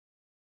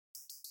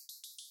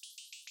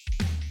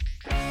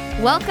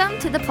Welcome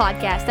to the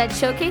podcast that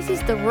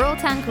showcases the rural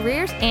town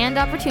careers and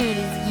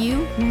opportunities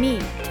you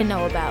need to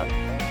know about.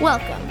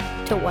 Welcome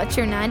to What's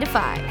Your 9 to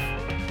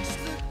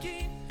 5.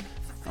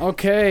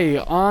 Okay,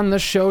 on the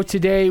show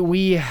today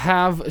we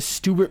have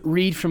Stuart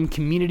Reed from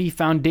Community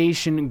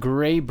Foundation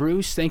Grey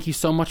Bruce. Thank you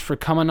so much for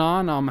coming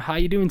on. How are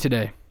you doing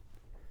today?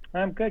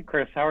 I'm good,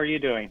 Chris. How are you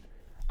doing?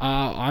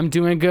 I'm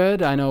doing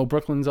good. I know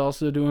Brooklyn's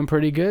also doing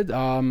pretty good.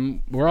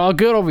 We're all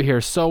good over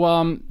here.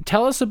 So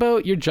tell us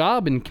about your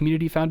job in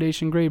Community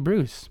Foundation Grey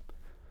Bruce.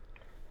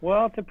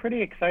 Well, it's a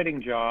pretty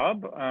exciting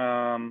job,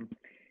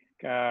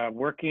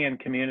 working in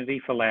community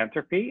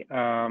philanthropy.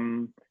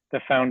 The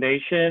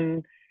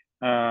foundation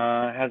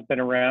has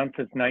been around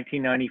since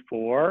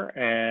 1994,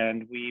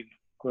 and we've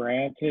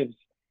granted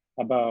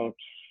about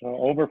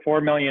over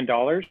 $4 million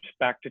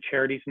back to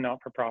charities and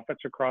not-for-profits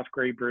across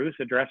Grey Bruce,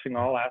 addressing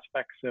all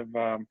aspects of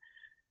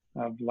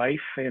life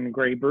in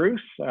Grey Bruce.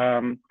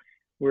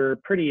 We're a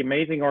pretty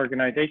amazing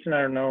organization.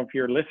 I don't know if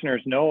your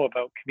listeners know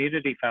about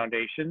community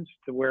foundations.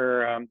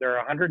 There are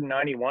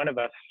 191 of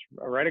us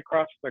right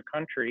across the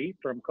country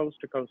from coast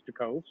to coast to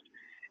coast.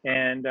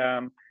 And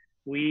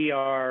we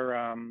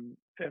are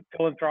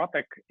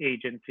philanthropic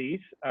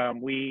agencies.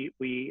 We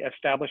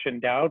establish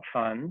endowed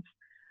funds,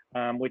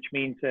 which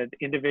means that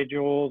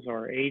individuals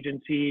or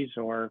agencies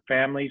or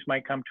families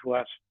might come to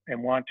us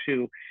and want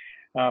to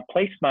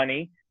place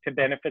money to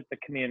benefit the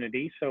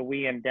community. So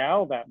we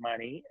endow that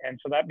money. And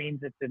so that means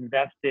it's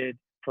invested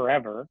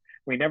forever.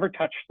 We never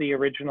touch the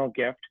original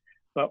gift,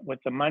 but with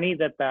the money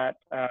that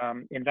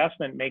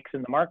investment makes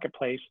in the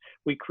marketplace,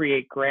 we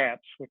create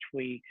grants, which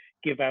we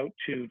give out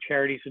to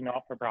charities and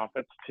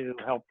not-for-profits to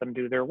help them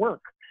do their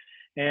work.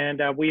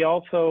 And we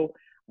also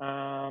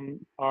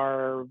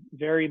are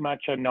very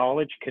much a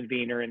knowledge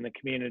convener in the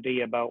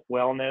community about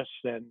wellness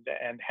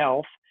and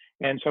health.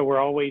 And so we're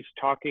always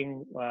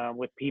talking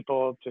with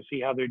people to see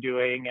how they're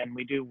doing. And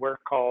we do work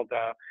called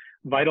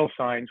Vital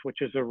Signs,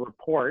 which is a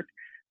report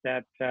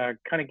that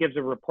kind of gives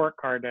a report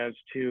card as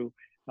to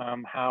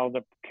how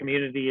the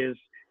community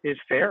is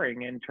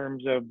faring in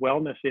terms of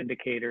wellness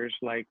indicators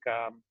like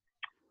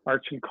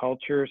arts and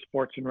culture,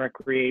 sports and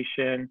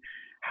recreation,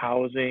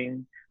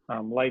 housing,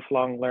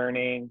 lifelong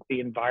learning, the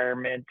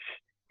environment,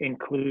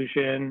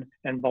 inclusion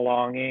and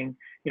belonging,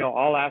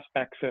 all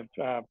aspects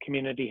of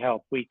community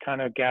health. We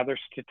kind of gather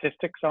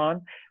statistics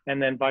on,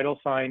 and then Vital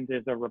Signs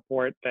is a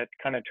report that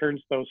kind of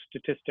turns those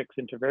statistics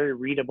into very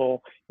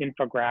readable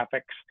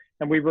infographics.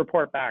 And we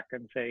report back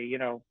and say,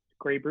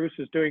 Grey Bruce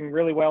is doing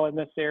really well in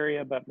this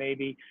area, but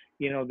maybe,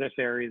 this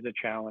area is a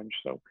challenge.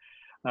 So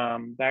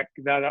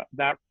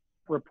that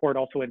report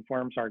also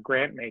informs our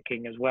grant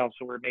making as well.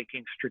 So we're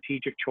making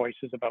strategic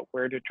choices about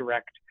where to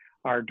direct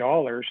our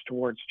dollars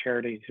towards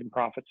charities and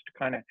profits to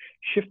kind of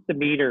shift the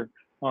meter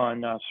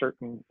on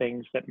certain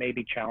things that may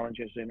be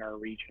challenges in our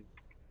region.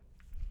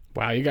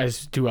 Wow, you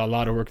guys do a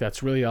lot of work.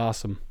 That's really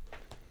awesome.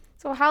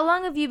 So how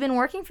long have you been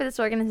working for this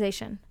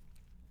organization?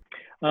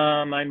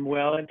 I'm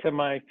well into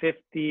my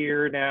fifth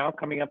year now,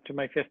 coming up to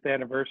my fifth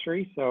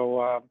anniversary.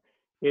 So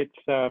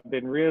it's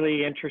been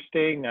really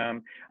interesting.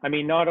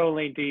 Not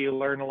only do you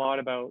learn a lot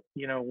about,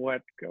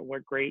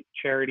 what great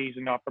charities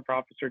and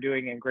not-for-profits are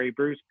doing in Grey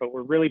Bruce, but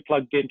we're really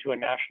plugged into a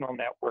national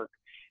network.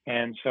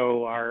 And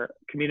so our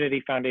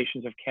Community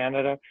Foundations of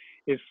Canada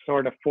is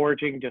sort of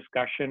forging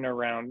discussion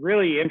around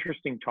really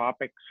interesting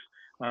topics.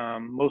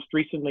 Most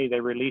recently, they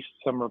released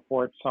some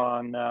reports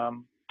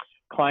on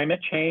climate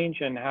change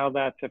and how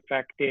that's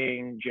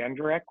affecting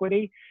gender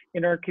equity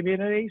in our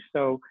community.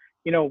 So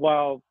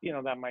while,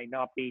 that might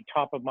not be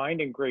top of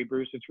mind in Grey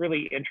Bruce, it's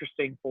really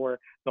interesting for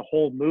the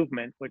whole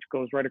movement, which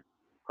goes right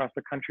across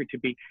the country, to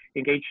be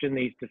engaged in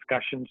these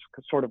discussions,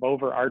 sort of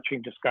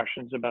overarching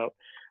discussions about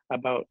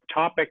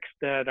topics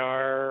that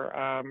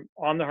are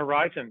on the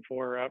horizon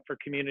for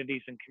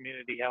communities and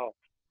community health.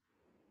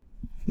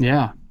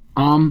 Yeah.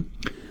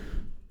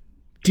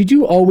 Did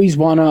you always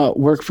want to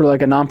work for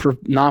like a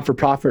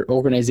non-for-profit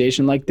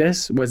organization like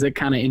this? Was it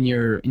kind of in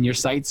your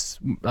sights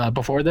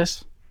before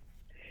this?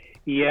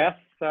 Yes,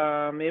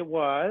 it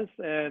was,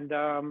 and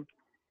I'm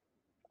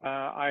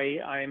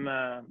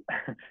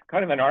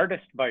kind of an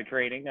artist by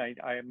training.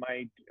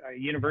 My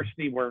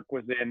university work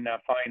was in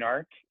fine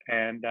art,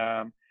 and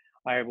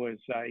I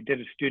did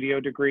a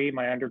studio degree.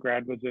 My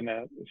undergrad was in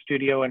a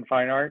studio in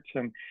fine arts,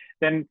 and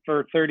then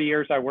for 30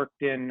 years I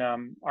worked in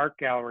art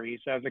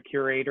galleries as a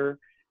curator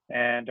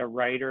and a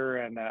writer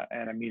and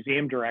a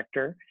museum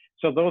director.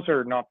 So those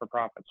are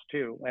not-for-profits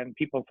too. And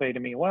people say to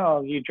me,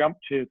 well, you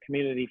jumped to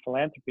community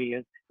philanthropy.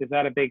 Is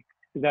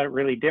that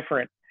really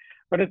different?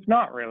 But it's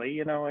not really,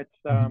 it's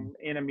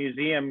in a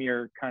museum,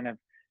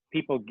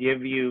 people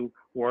give you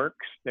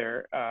works.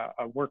 They're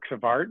works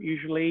of art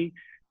usually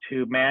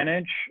to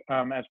manage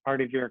as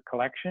part of your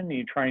collection.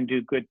 You try and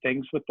do good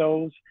things with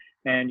those,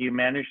 and you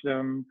manage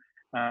them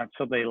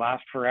so they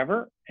last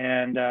forever.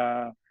 And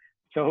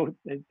so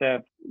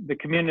the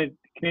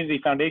community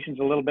foundation is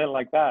a little bit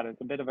like that.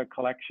 It's a bit of a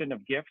collection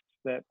of gifts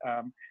that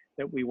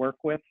we work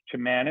with to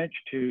manage,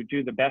 to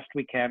do the best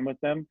we can with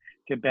them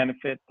to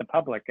benefit the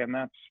public, and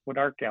that's what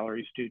art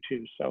galleries do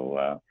too.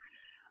 So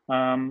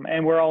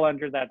And we're all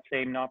under that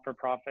same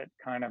not-for-profit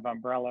kind of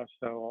umbrella.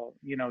 So,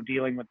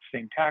 dealing with the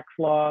same tax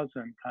laws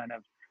and kind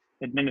of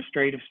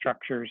administrative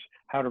structures,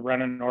 how to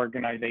run an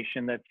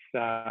organization that's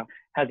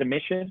has a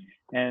mission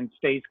and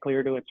stays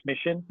clear to its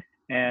mission,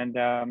 and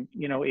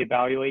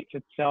evaluates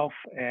itself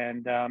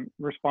and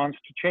responds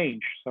to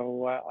change.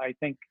 So I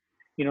think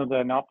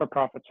the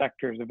not-for-profit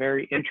sector is a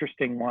very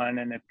interesting one,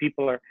 and if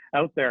people are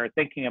out there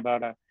thinking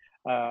about a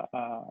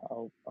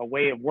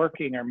way of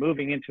working or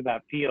moving into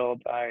that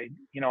field, I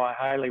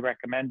highly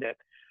recommend it.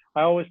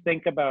 I always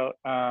think about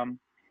some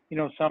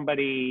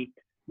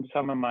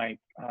of my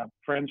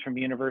friends from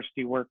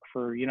university work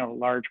for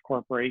large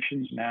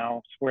corporations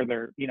now, where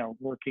they're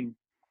working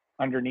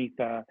underneath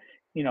a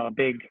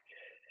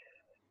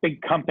big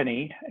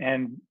company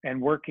and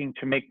working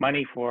to make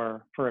money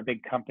for a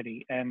big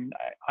company. And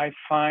I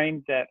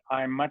find that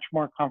I'm much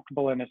more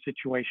comfortable in a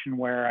situation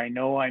where I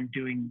know I'm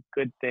doing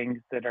good things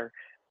that are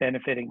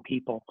benefiting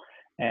people.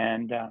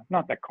 And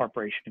not that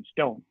corporations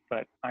don't,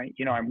 but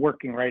I'm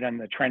working right on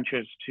the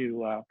trenches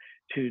to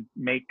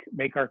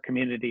make our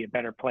community a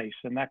better place.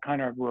 And that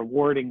kind of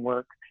rewarding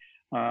work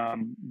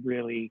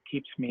really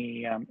keeps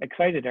me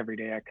excited every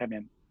day I come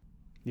in.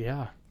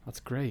 Yeah, that's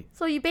great.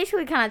 So you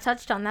basically kind of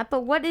touched on that,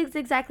 but what is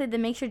exactly that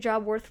makes your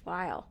job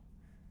worthwhile?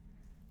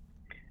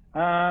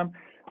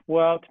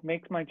 Well, to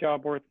make my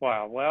job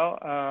worthwhile,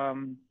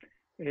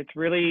 it's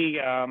really,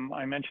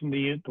 I mentioned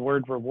the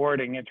word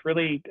rewarding. It's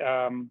really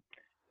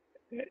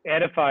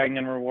edifying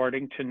and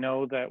rewarding to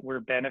know that we're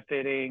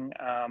benefiting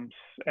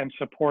and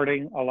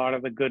supporting a lot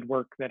of the good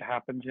work that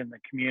happens in the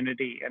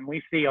community. And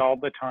we see all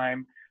the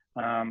time,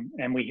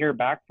 and we hear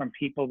back from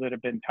people that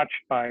have been touched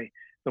by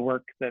the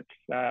work that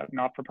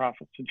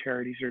not-for-profits and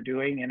charities are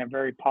doing in a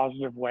very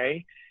positive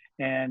way.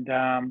 And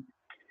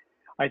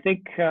I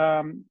think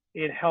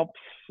it helps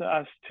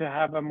us to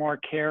have a more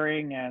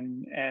caring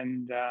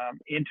and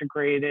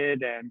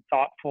integrated and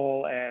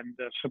thoughtful and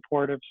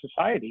supportive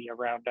society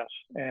around us.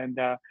 And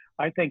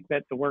I think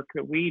that the work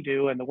that we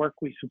do and the work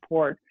we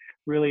support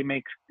really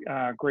makes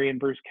Grey and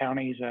Bruce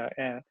counties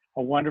a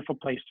wonderful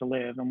place to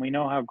live. And we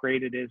know how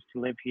great it is to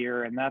live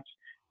here. And that's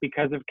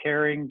because of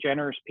caring,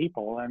 generous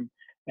people.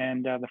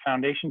 And the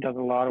foundation does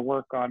a lot of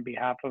work on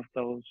behalf of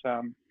those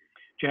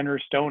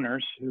generous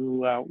donors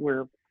who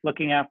we're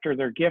looking after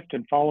their gift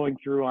and following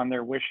through on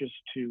their wishes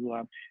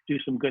to do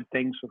some good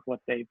things with what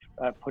they've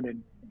put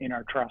in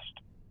our trust.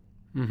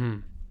 Mm-hmm.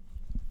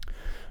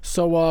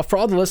 So for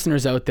all the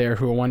listeners out there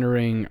who are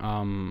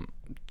wondering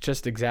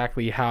just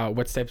exactly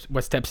what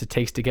steps it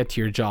takes to get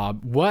to your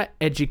job, what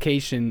is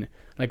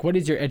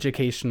your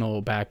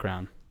educational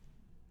background?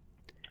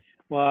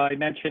 Well, I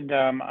mentioned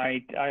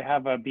I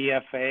have a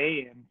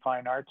BFA in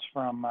fine arts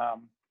from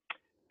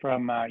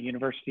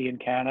university in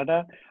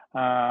Canada.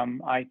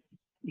 I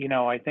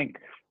think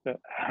that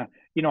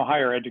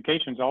higher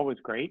education is always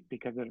great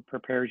because it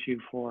prepares you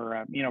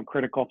for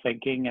critical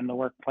thinking in the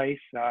workplace.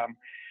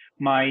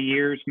 My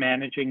years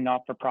managing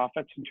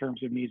not-for-profits in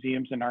terms of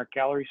museums and art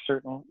galleries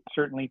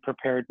certainly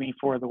prepared me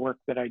for the work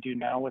that I do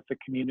now with the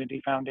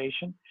Community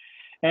Foundation.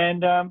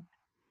 And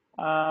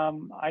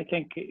I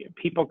think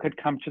people could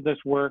come to this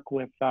work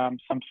with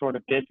some sort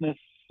of business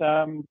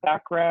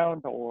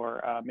background,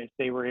 or if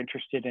they were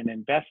interested in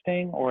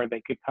investing, or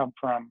they could come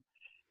from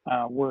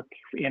work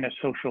in a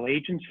social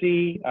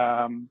agency,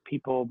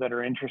 people that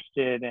are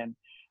interested in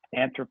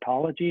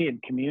anthropology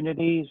and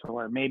communities,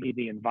 or maybe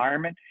the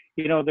environment.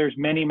 There's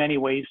many, many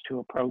ways to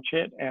approach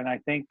it. And I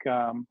think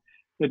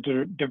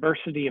the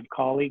diversity of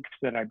colleagues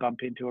that I bump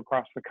into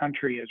across the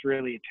country is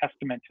really a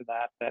testament to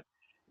that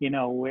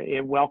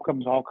it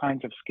welcomes all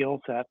kinds of skill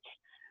sets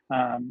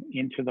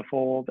into the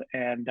fold,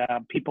 and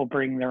people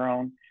bring their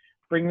own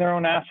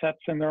assets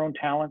and their own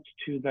talents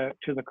to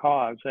the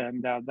cause,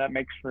 and that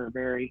makes for a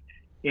very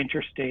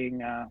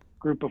interesting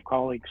group of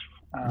colleagues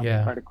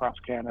right across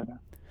Canada.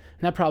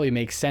 And that probably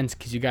makes sense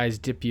because you guys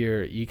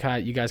you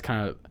guys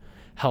kind of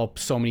help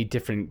so many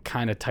different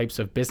kind of types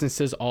of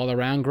businesses all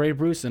around Grey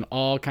Bruce and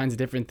all kinds of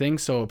different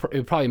things. So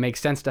it probably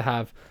makes sense to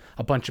have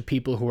a bunch of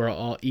people who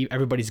are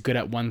everybody's good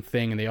at one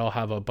thing and they all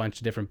have a bunch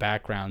of different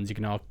backgrounds. You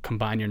can all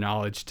combine your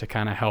knowledge to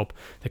kind of help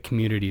the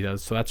community.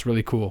 So that's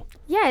really cool.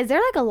 Yeah. Is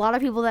there a lot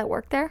of people that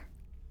work there?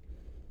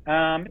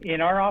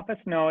 In our office,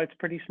 no, it's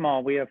pretty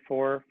small. We have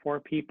four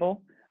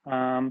people.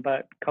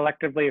 But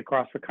collectively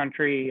across the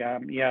country,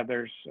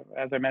 there's,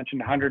 as I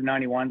mentioned,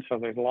 191. So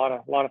there's a lot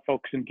of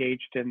folks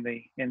engaged in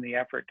the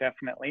effort,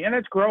 definitely, and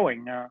it's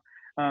growing.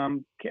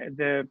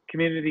 The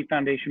Community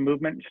Foundation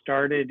movement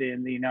started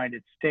in the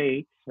United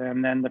States,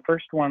 and then the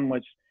first one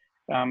was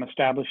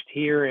established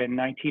here in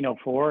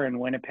 1904 in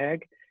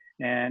Winnipeg,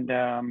 and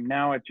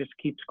now it just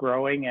keeps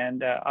growing,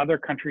 and other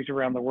countries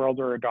around the world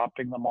are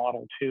adopting the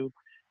model too,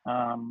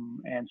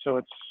 and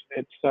so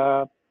it's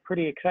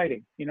pretty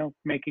exciting,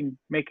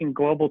 making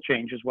global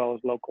change as well as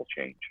local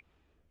change.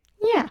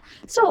 Yeah.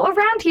 So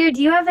around here,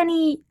 do you have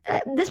any,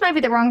 this might be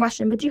the wrong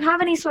question, but do you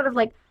have any sort of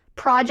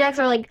projects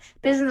or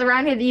business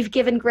around here that you've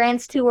given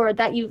grants to, or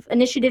that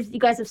initiatives you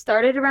guys have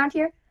started around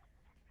here?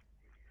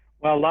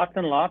 Well, lots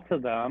and lots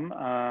of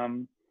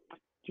them.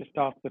 just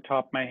off the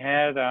top of my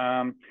head,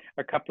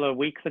 a couple of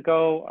weeks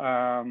ago,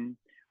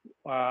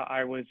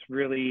 I was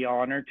really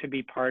honored to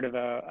be part of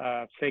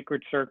a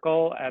sacred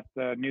circle at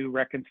the new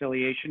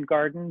Reconciliation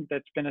Garden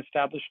that's been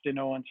established in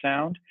Owen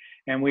Sound.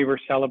 And we were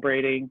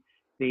celebrating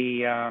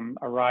the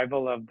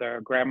arrival of the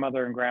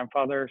grandmother and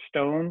grandfather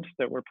stones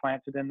that were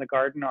planted in the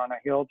garden on a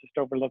hill just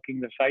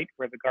overlooking the site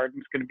where the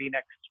garden's going to be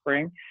next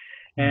spring.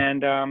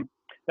 And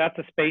that's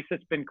a space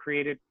that's been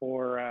created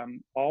for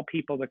all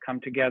people to come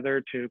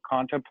together to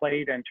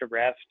contemplate and to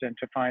rest and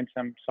to find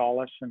some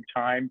solace and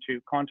time to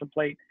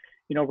contemplate,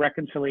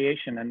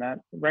 reconciliation. And that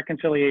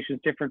reconciliation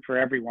is different for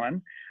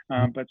everyone.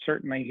 But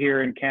certainly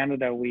here in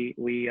Canada, we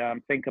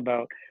think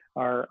about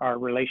our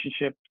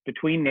relationship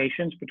between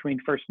nations, between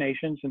First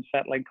Nations and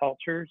settling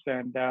cultures.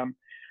 And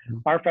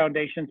our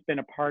foundation's been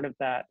a part of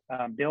that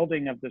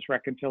building of this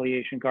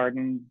Reconciliation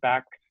Garden.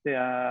 Back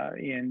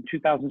in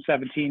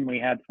 2017, we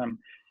had some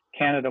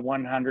Canada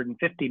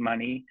 150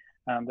 money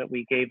that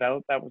we gave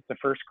out. That was the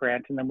first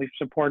grant. And then we've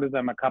supported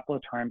them a couple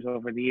of times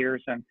over the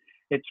years. And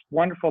it's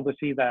wonderful to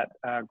see that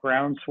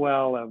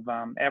groundswell of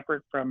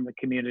effort from the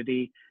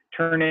community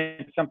turn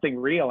into something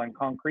real and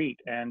concrete.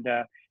 And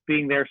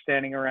being there,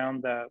 standing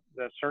around the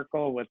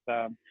circle with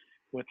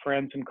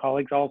friends and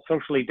colleagues, all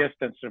socially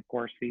distanced, of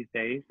course, these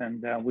days.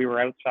 And we were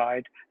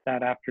outside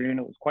that afternoon.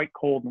 It was quite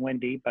cold and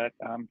windy, but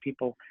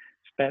people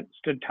spent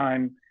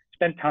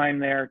time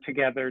there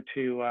together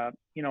to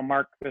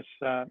mark this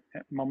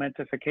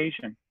momentous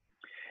occasion.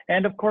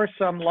 And of course,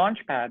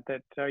 Launchpad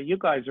that you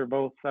guys are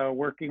both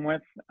working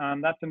with.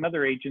 That's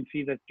another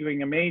agency that's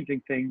doing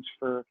amazing things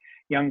for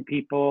young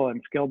people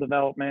and skill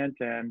development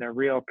and a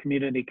real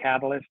community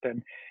catalyst.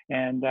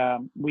 And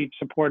we've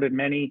supported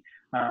many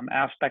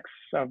aspects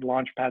of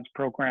Launchpad's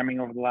programming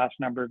over the last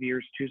number of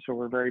years too. So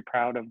we're very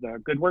proud of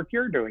the good work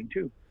you're doing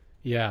too.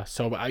 Yeah.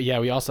 So,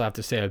 we also have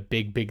to say a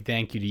big, big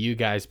thank you to you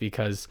guys,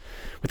 because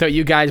without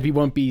you guys, we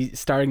won't be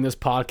starting this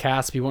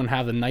podcast. We won't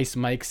have the nice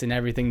mics and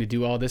everything to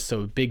do all this.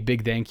 So big,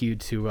 big thank you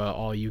to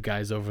all you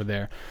guys over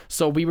there.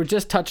 So we were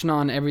just touching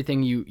on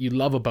everything you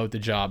love about the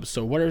job.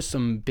 So what are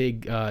some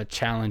big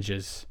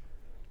challenges?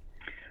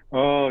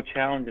 Oh,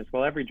 challenges.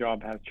 Well, every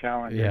job has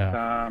challenges.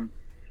 Yeah.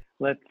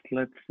 Let's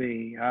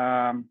see.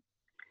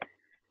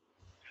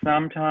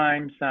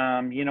 Sometimes,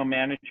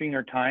 managing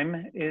your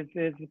time is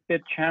a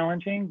bit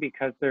challenging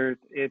because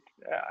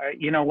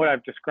what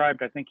I've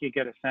described, I think you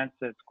get a sense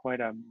that it's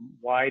quite a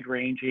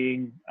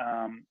wide-ranging,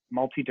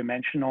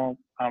 multi-dimensional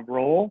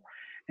role.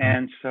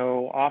 And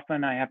so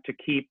often I have to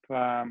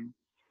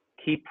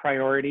keep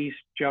priorities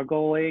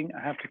juggling.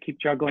 I have to keep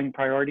juggling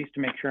priorities to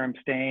make sure I'm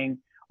staying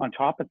on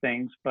top of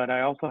things, but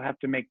I also have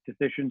to make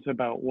decisions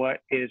about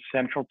what is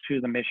central to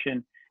the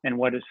mission and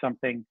what is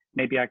something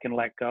maybe I can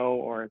let go,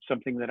 or it's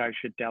something that I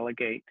should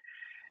delegate.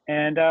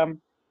 And,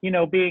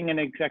 being an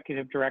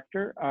executive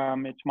director,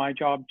 it's my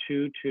job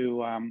too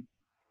to,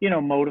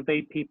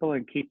 motivate people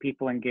and keep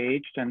people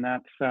engaged. And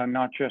that's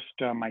not just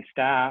my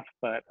staff,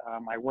 but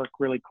I work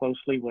really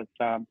closely with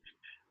an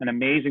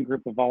amazing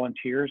group of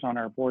volunteers on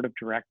our board of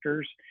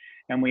directors.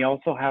 And we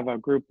also have a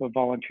group of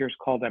volunteers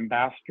called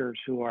ambassadors,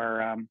 who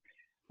are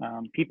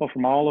people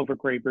from all over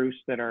Grey Bruce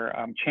that are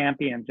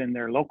champions in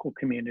their local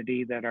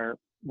community, that are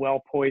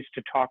well poised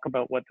to talk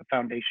about what the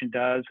foundation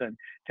does and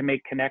to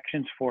make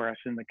connections for us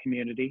in the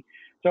community.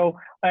 So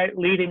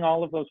leading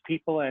all of those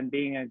people and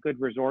being a good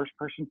resource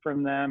person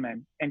from them,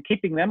 and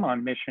keeping them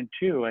on mission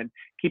too, and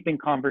keeping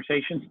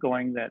conversations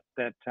going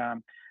that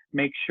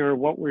make sure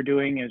what we're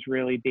doing is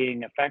really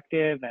being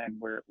effective, and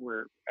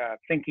we're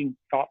thinking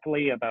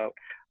thoughtfully about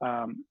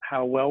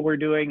how well we're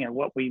doing and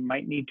what we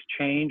might need to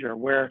change, or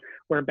where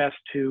best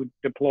to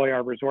deploy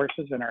our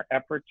resources and our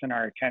efforts and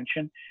our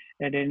attention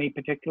at any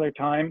particular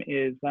time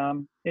is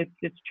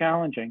it's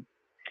challenging.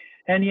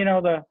 And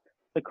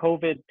the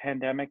COVID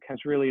pandemic has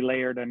really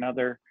layered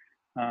another,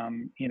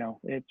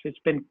 it's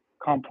been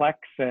complex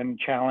and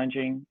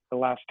challenging the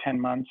last 10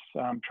 months,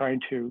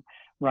 trying to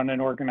run an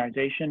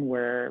organization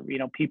where,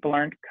 people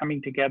aren't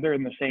coming together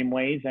in the same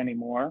ways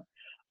anymore.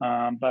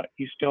 But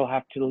you still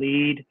have to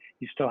lead,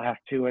 you still have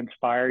to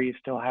inspire, you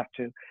still have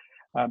to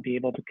be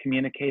able to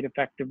communicate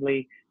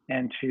effectively,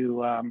 and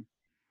to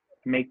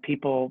make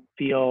people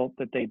feel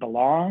that they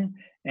belong,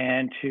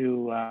 and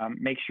to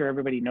make sure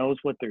everybody knows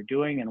what they're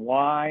doing and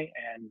why,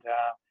 and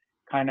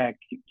kind of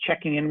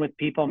checking in with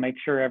people, make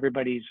sure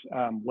everybody's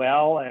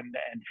well and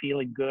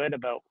feeling good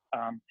about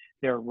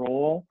their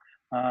role.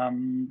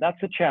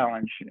 That's a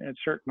challenge. And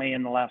certainly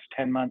in the last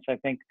 10 months, I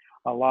think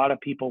a lot of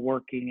people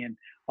working in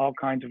all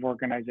kinds of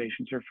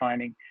organizations are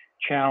finding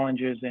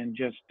challenges in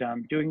just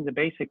doing the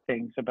basic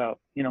things about,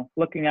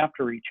 looking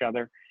after each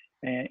other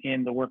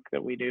in the work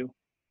that we do.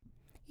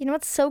 You know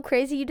what's so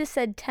crazy? You just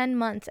said 10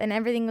 months and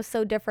everything was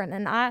so different.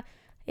 And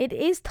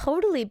it's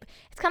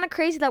kind of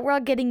crazy that we're all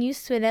getting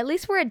used to it. At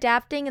least we're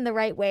adapting in the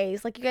right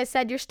ways. Like you guys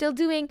said, you're still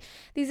doing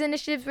these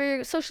initiatives where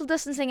you're social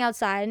distancing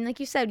outside. And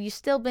like you said, you've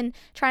still been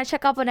trying to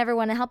check up on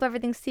everyone and help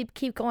everything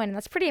keep going. And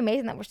that's pretty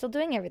amazing that we're still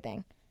doing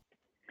everything.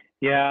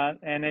 Yeah,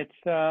 and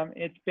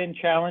it's been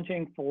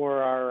challenging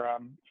for our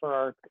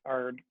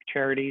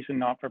charities and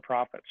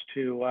not-for-profits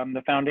too.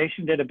 The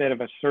foundation did a bit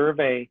of a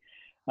survey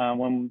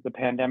when the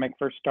pandemic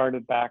first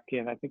started back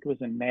in, I think it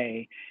was in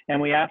May, and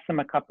we asked them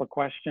a couple of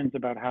questions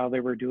about how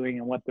they were doing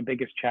and what the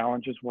biggest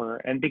challenges were.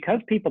 And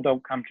because people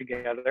don't come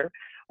together,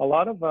 a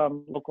lot of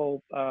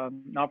local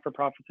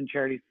not-for-profits and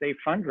charities, they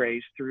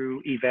fundraise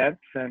through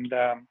events and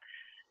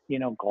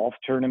golf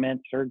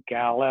tournaments or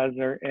galas,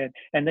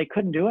 and they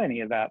couldn't do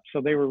any of that. So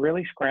they were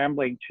really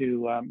scrambling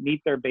to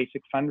meet their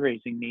basic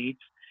fundraising needs.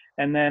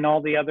 And then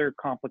all the other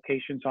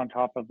complications on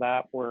top of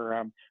that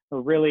were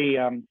really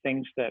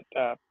things that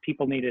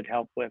people needed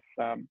help with,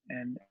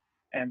 and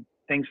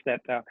things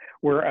that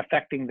were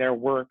affecting their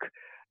work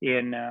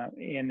in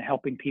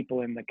helping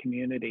people in the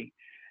community.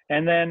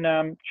 And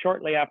then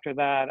shortly after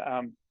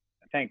that,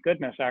 thank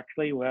goodness,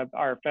 actually,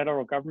 our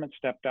federal government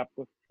stepped up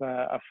with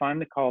a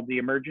fund called the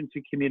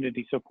Emergency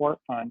Community Support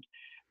Fund,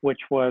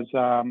 which was,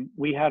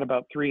 we had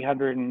about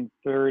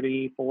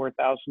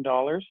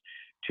 $334,000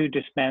 to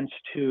dispense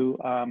to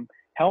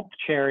help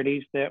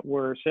charities that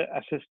were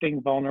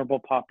assisting vulnerable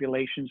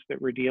populations that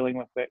were dealing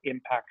with the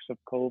impacts of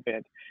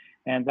COVID.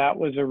 And that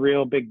was a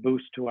real big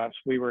boost to us.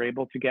 We were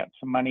able to get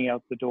some money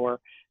out the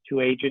door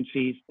to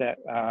agencies that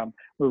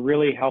were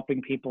really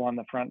helping people on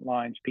the front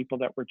lines, people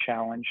that were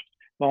challenged,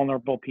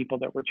 vulnerable people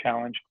that were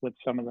challenged with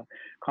some of the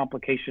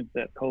complications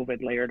that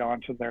COVID layered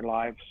onto their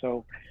lives.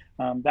 So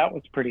that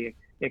was pretty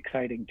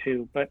exciting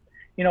too. But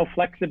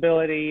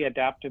flexibility,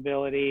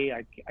 adaptability.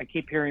 I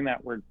keep hearing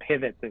that word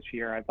pivot this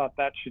year. I thought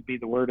that should be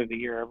the word of the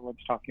year.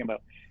 Everyone's talking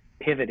about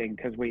pivoting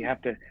because we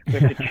have to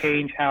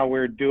change how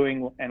we're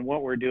doing and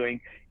what we're doing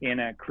in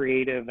a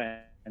creative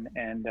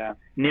and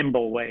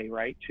nimble way,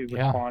 right? To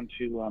respond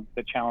to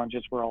the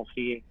challenges we're all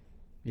seeing.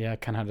 Yeah,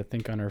 kind of had to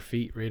think on our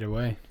feet right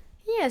away.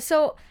 Yeah,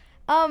 so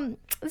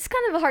this is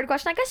kind of a hard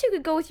question. I guess you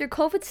could go with your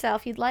COVID style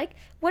if you'd like.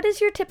 What is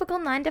your typical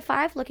 9 to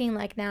 5 looking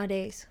like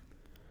nowadays?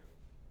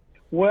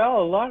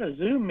 Well, a lot of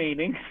Zoom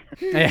meetings.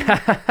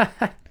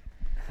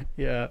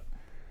 Yeah.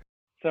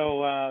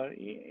 So,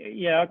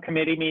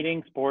 committee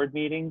meetings, board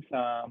meetings,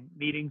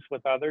 meetings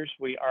with others.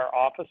 Our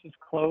office is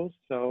closed,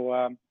 so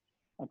I'm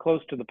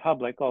closed to the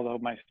public, although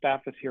my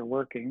staff is here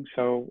working.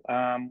 So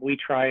we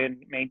try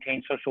and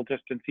maintain social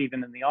distance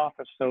even in the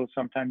office. So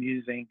sometimes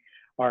using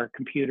our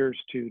computers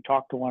to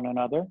talk to one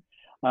another.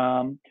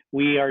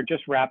 We are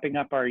just wrapping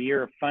up our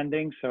year of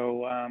funding.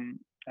 So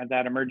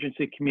that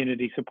Emergency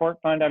Community Support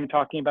Fund I'm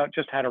talking about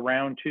just had a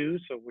round 2.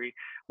 So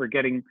we're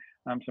getting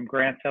some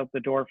grants out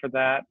the door for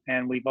that.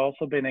 And we've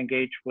also been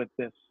engaged with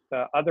this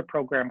other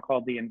program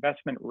called the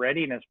Investment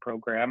Readiness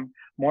Program,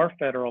 more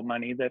federal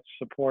money that's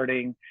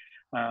supporting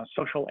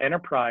social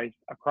enterprise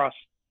across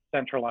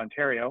Central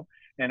Ontario.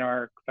 And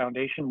our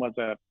foundation was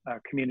a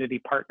community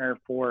partner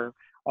for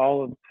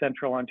all of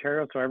Central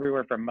Ontario, so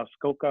everywhere from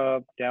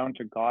Muskoka down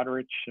to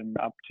Goderich and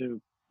up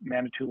to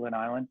Manitoulin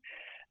Island.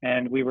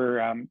 And we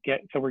were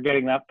we're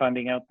getting that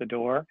funding out the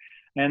door,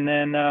 and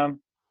then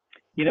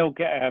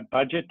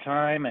budget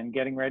time and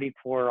getting ready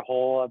for a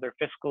whole other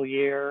fiscal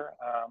year.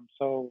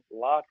 So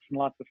lots and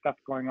lots of stuff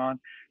going on.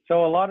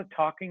 So a lot of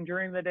talking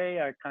during the day.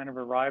 I kind of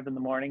arrive in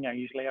the morning. I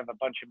usually have a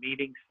bunch of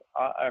meetings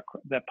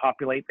that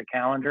populate the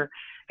calendar,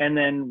 and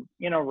then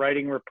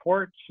writing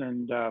reports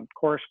and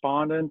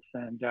correspondence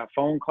and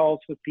phone calls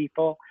with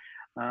people.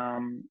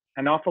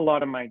 An awful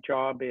lot of my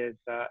job is,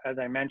 as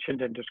I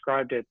mentioned and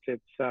described it,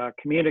 it's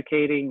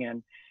communicating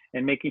and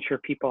making sure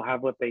people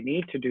have what they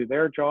need to do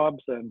their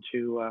jobs and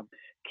to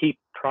keep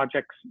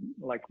projects,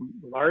 like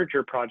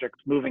larger projects,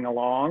 moving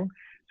along.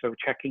 So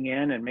checking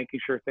in and making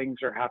sure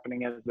things are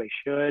happening as they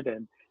should,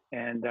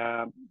 and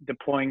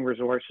deploying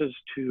resources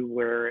to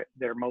where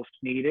they're most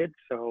needed.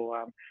 So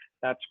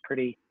that's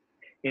pretty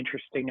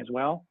interesting as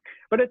well.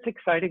 But it's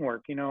exciting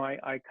work.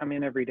 I come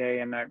in every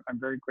day, and I'm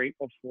very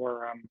grateful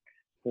for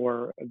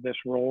this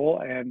role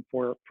and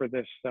for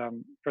this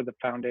for the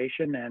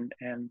foundation, and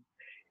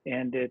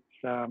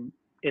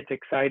it's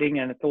exciting,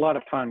 and it's a lot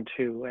of fun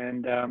too.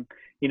 And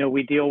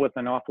we deal with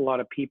an awful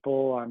lot of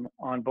people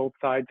on both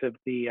sides of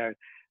the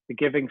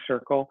giving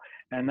circle,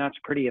 and that's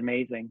pretty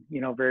amazing.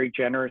 Very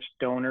generous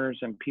donors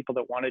and people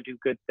that want to do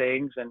good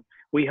things, and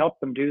we help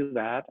them do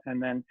that.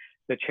 And then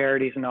the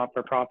charities and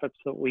not-for-profits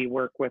that we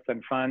work with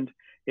and fund,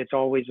 it's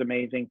always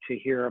amazing to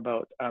hear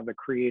about the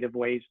creative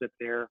ways that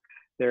they're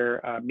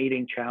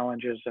meeting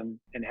challenges and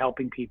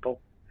helping people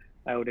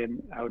out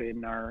in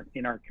our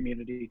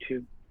community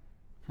too.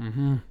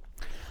 Mm-hmm.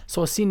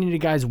 So I've seen in your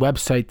guys'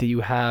 website that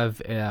you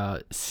have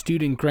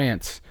student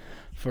grants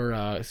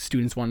for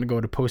students wanting to go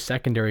to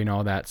post-secondary and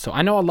all that. So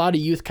I know a lot of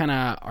youth kind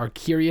of are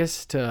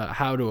curious to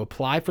how to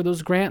apply for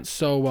those grants.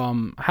 So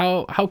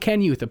how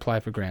can youth apply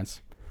for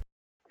grants?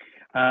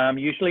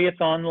 Usually it's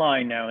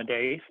online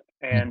nowadays,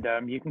 and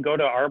you can go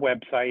to our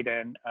website,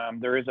 and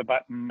there is a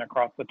button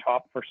across the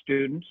top for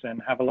students, and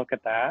have a look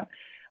at that.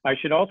 I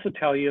should also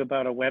tell you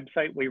about a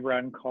website we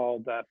run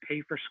called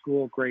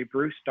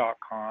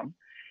payforschoolgraybruce.com.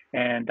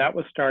 And that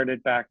was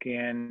started back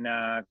in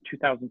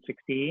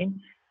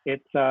 2016.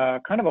 It's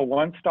kind of a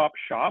one-stop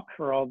shop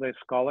for all the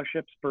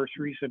scholarships,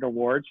 bursaries, and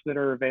awards that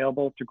are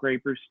available to Grey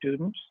Bruce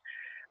students.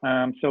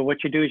 So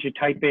what you do is you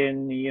type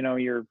in,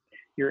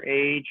 your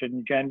age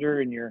and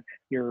gender and your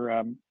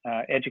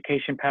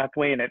education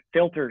pathway, and it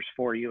filters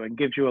for you and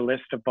gives you a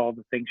list of all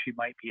the things you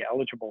might be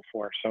eligible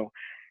for. So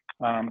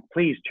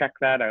please check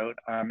that out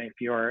if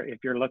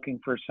you're looking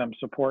for some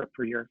support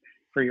for your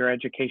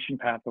education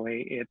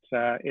pathway. It's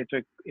a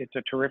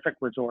terrific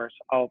resource.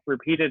 I'll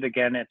repeat it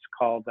again. It's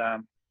called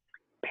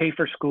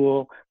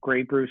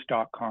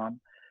payforschoolgraybruce.com.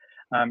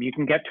 You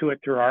can get to it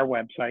through our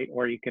website,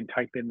 or you can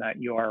type in that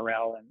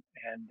URL,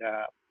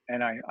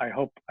 and I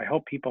hope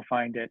people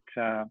find it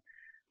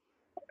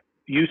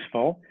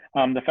useful.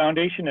 The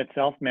foundation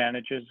itself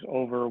manages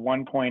over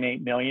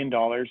 $1.8 million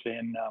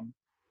in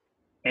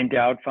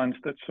endowed funds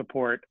that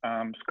support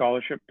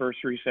scholarship,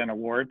 bursaries, and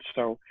awards.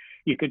 So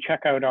you could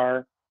check out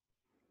our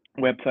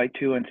website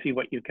too and see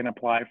what you can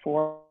apply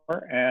for.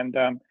 And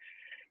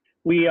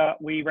we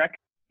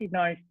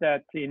recognize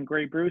that in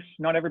Grey Bruce,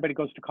 not everybody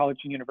goes to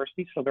college and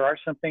university, so there are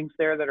some things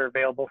there that are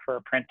available for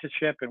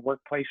apprenticeship and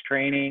workplace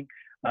training.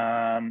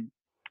 I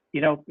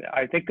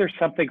think there's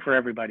something for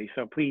everybody.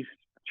 So please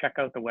check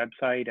out the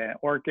website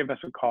or give us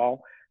a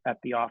call at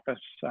the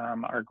office.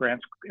 Our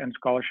grants and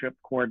scholarship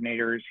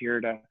coordinator is here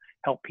to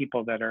help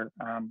people that are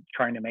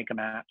trying to make a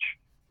match.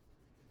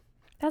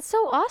 That's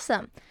so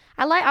awesome.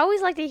 I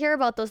always like to hear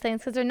about those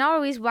things because they're not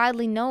always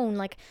widely known.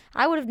 Like,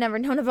 I would have never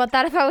known about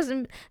that if I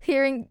wasn't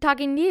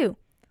talking to you.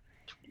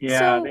 Yeah,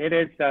 So, it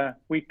is.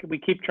 We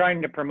keep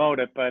trying to promote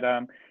it, but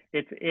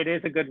it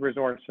is a good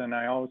resource. And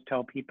I always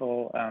tell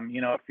people,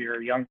 if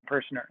you're a young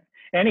person or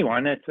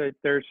anyone,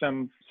 there's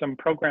some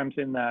programs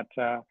in that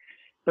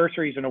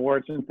bursaries and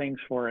awards and things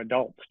for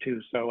adults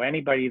too. So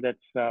anybody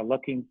that's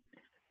looking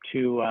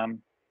to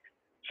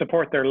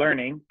support their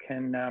learning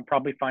can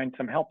probably find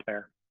some help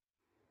there.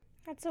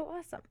 that's so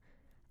awesome.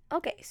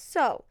 Okay,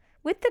 so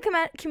with the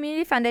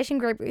Community Foundation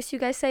Grey Bruce, you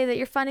guys say that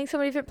you're funding so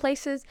many different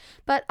places,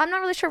 but I'm not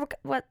really sure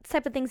what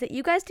type of things that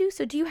you guys do.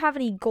 So do you have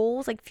any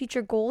goals, like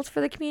future goals for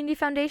the Community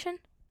Foundation?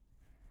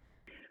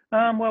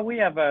 Well, we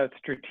have a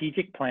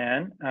strategic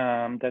plan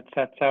that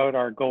sets out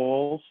our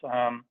goals.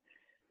 I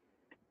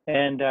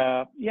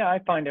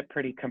find it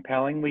pretty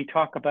compelling. We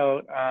talk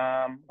about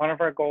one of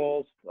our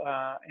goals,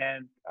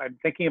 and I'm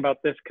thinking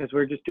about this because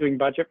we're just doing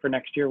budget for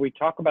next year. We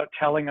talk about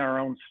telling our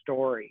own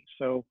story.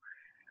 So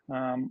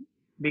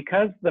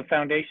because the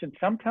foundation,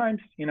 sometimes,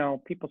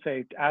 people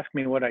ask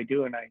me what I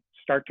do, and I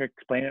start to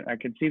explain it. I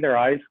can see their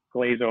eyes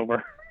glaze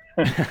over.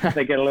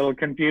 They get a little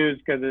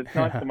confused because it's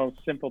not the most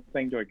simple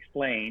thing to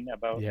explain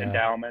about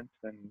endowments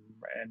and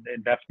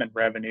investment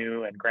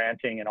revenue and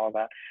granting and all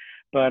that.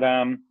 But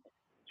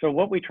so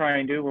what we try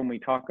and do when we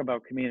talk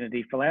about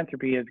community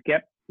philanthropy is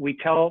we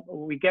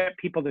get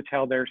people to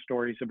tell their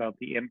stories about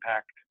the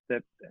impact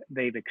that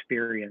they've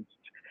experienced.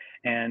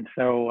 And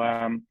so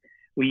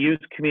we use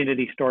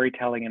community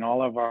storytelling in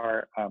all of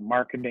our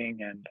marketing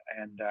and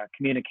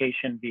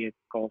communication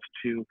vehicles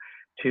to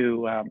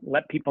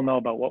let people know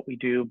about what we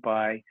do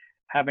by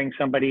having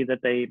somebody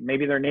that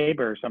maybe their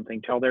neighbor or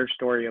something, tell their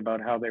story about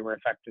how they were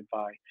affected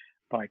by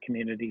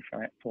community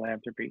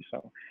philanthropy.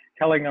 So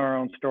telling our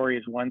own story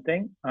is one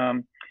thing.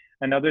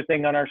 Another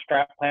thing on our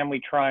strat plan, we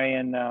try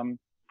and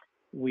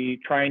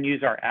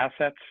use our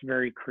assets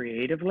very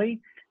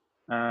creatively.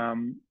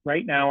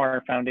 Right now,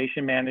 our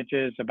foundation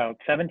manages about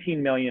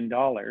 $17 million,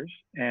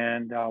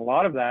 and a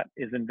lot of that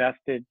is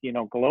invested,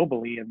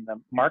 globally in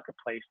the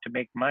marketplace to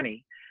make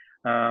money.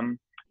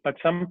 But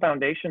some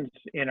foundations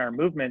in our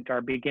movement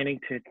are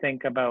beginning to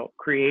think about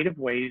creative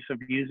ways of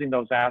using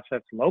those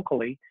assets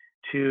locally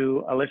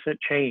to elicit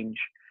change.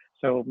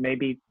 So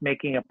maybe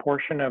making a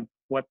portion of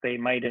what they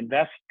might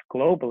invest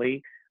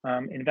globally,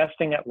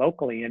 investing it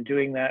locally and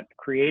doing that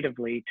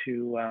creatively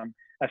to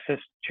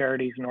assist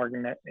charities and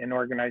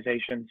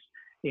organizations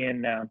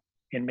in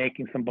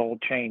making some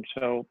bold change.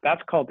 So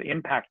that's called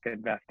impact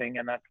investing,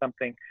 and that's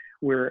something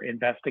we're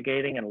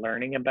investigating and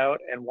learning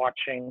about and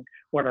watching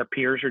what our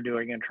peers are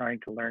doing and trying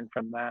to learn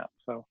from that.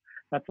 So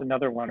that's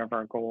another one of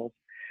our goals.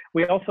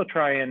 We also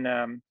try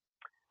and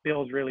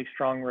build really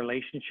strong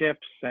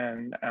relationships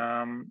and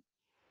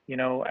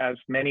as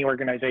many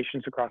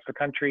organizations across the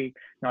country,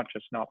 not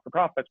just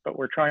not-for-profits, but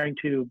we're trying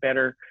to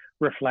better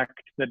reflect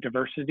the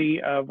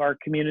diversity of our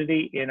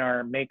community in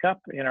our makeup,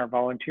 in our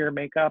volunteer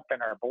makeup,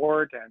 and our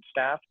board and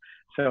staff.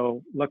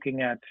 So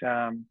looking at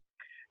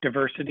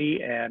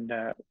diversity and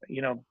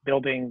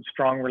building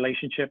strong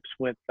relationships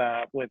with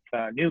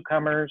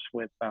newcomers,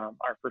 with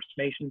our First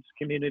Nations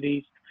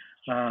communities,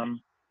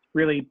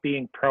 really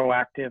being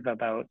proactive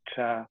about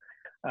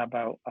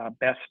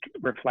best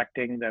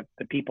reflecting the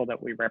people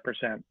that we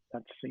represent.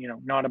 That's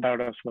not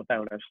about us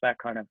without us, that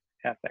kind of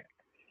ethic.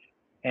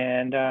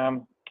 And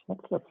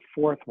what's the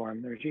fourth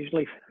one? I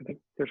think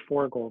there's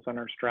 4 goals on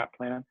our strat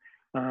plan.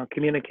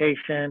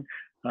 Communication,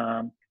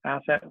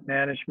 asset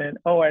management.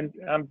 Oh, and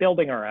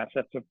building our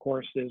assets, of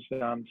course, is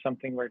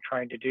something we're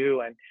trying to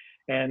do.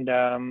 And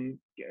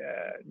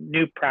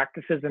new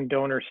practices and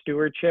donor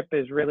stewardship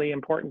is really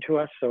important to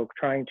us. So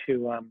trying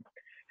to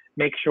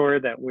make sure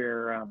that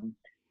we're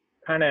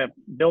kind of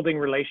building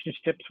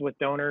relationships with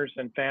donors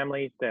and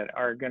families that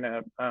are going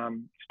to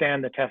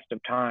stand the test of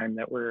time,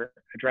 that we're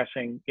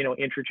addressing,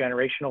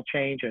 intergenerational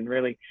change and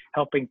really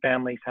helping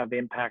families have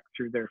impact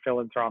through their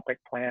philanthropic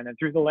plan and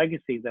through the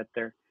legacy that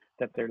they're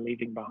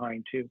leaving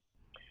behind too.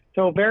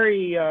 So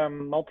very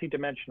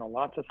multidimensional,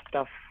 lots of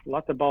stuff,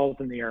 lots of balls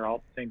in the air all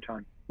at the same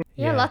time.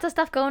 Yeah, lots of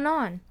stuff going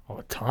on. Oh,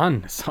 a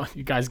ton. So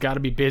you guys got to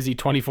be busy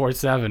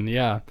 24/7.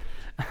 Yeah.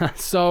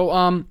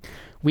 So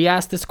we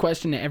ask this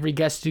question to every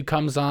guest who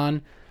comes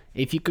on.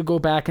 If you could go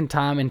back in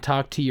time and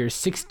talk to your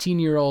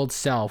 16-year-old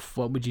self,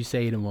 what would you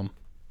say to him?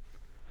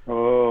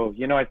 Oh,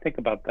 I think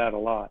about that a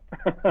lot.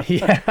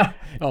 Yeah.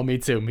 Oh, me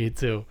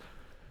too.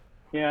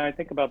 Yeah, I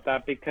think about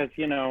that because,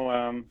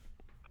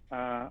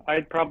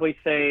 I'd probably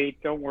say,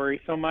 don't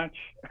worry so much.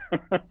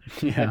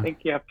 Yeah. I think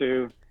you have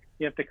to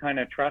kind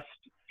of trust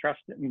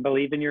and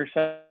believe in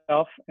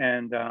yourself.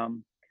 And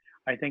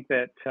I think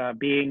that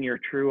being your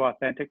true,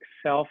 authentic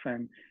self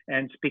and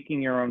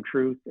speaking your own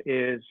truth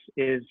is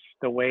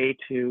the way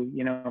to,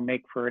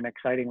 make for an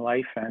exciting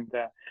life and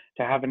to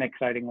have an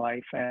exciting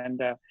life. And,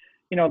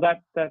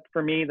 that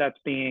for me, that's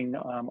being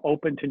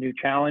open to new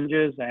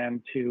challenges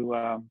and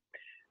to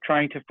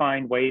trying to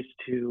find ways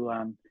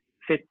to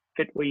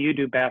fit what you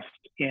do best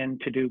in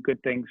to do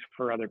good things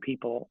for other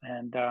people.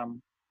 And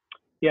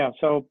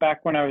so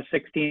back when I was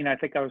 16, I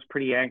think I was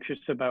pretty anxious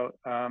about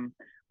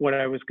what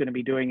I was going to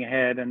be doing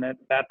ahead. And at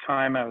that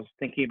time, I was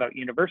thinking about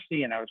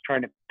university and I was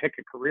trying to pick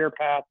a career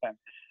path. And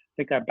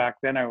I think back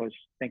then I was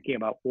thinking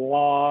about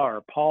law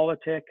or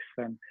politics.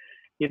 And,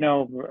 I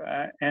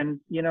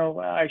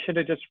should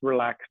have just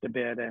relaxed a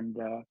bit and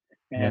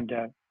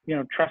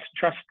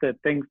trust that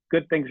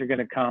good things are going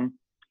to come.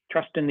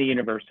 Trust in the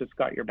universe. It's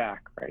got your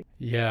back, right?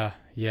 Yeah.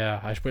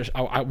 I wish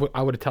I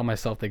would have told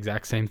myself the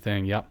exact same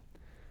thing. Yep.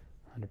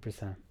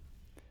 100%.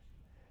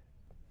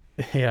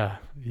 Yeah.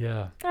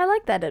 I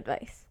like that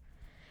advice.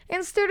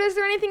 And Stuart, is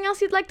there anything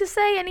else you'd like to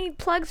say? Any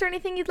plugs or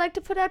anything you'd like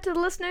to put out to the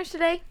listeners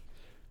today?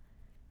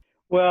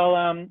 Well,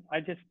 I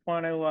just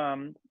want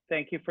to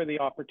thank you for the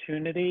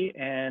opportunity,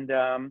 and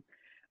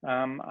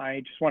I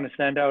just want to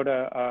send out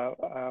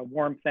a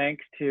warm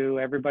thanks to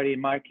everybody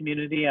in my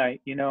community.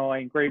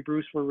 In Grey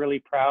Bruce, we're really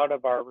proud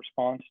of our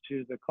response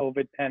to the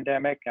COVID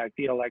pandemic. I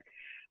feel like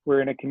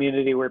we're in a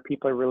community where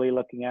people are really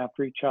looking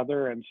after each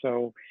other. And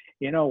so,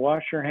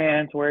 wash your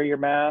hands, wear your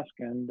mask,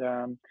 and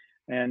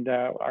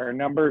our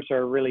numbers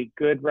are really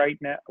good right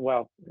now.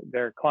 Well,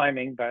 they're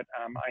climbing, but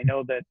I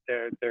know that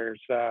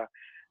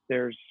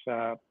there's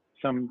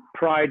some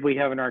pride we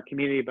have in our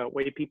community about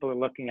way people are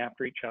looking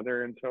after each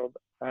other. And so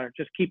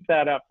just keep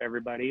that up,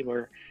 everybody.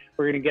 We're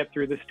going to get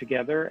through this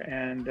together.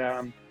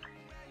 And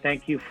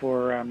thank you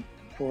for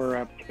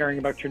caring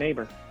about your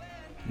neighbor.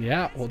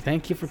 Yeah, well,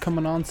 thank you for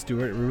coming on,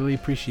 Stuart. We really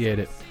appreciate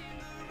it.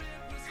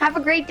 Have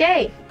a great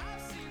day.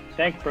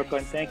 Thanks,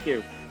 Brooklyn. Thank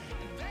you.